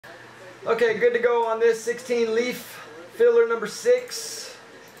Okay, good to go on this 16 leaf filler number 6.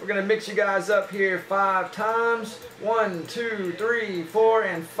 We're going to mix you guys up here 5 times. 1, 2, 3, 4,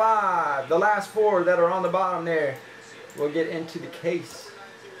 and 5. The last 4 that are on the bottom there will get into the case.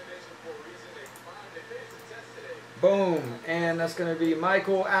 Boom. And that's going to be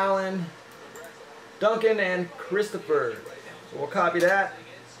Michael, Allen, Duncan, and Christopher. So we'll copy that.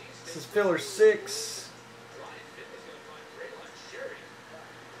 This is filler 6.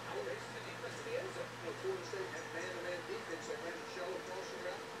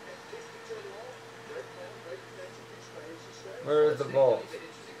 Where is the vault?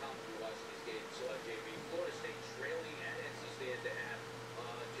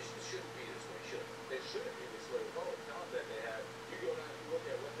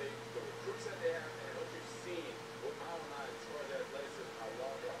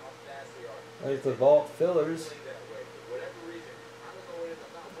 There's the vault fillers.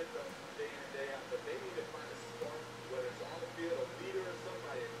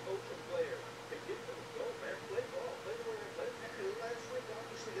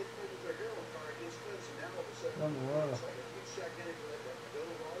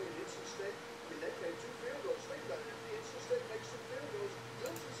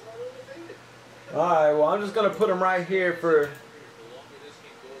 Alright, well I'm just going to put them right here for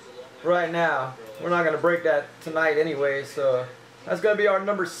right now. We're not going to break that tonight anyway, so that's going to be our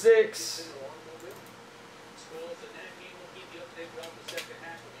number 6.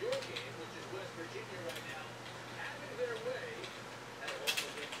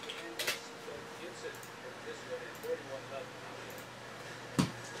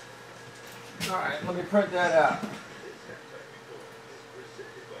 Alright, let me print that out.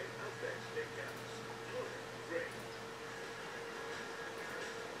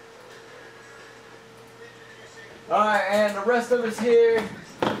 Alright, and the rest of us here,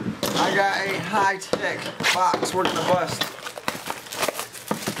 I got a high-tech box. We're gonna bust.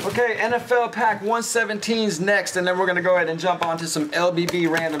 Okay, NFL Pack 117's next, and then we're gonna go ahead and jump onto some LBB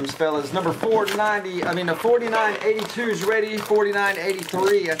randoms, fellas. Number 490, the 4982 is ready.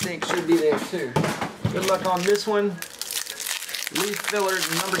 4983, I think, should be there too. Good luck on this one. Leaf filler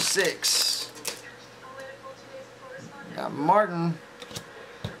number 6. Got Martin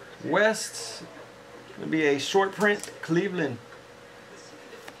West. Gonna be a short print, Cleveland.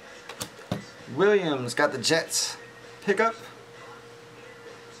 Williams got the Jets pickup.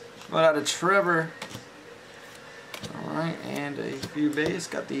 Going out of Trevor. Alright, and a few base.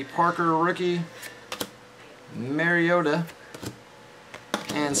 Got the Parker rookie, Mariota,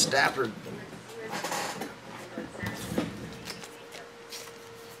 and Stafford.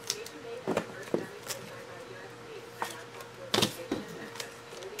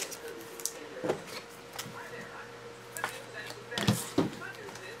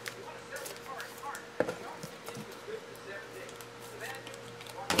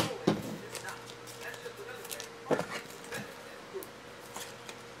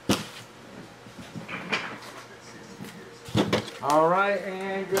 Alright,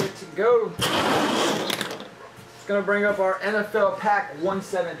 and good to go. It's going to bring up our NFL Pack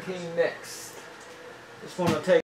 117 next. Just want to take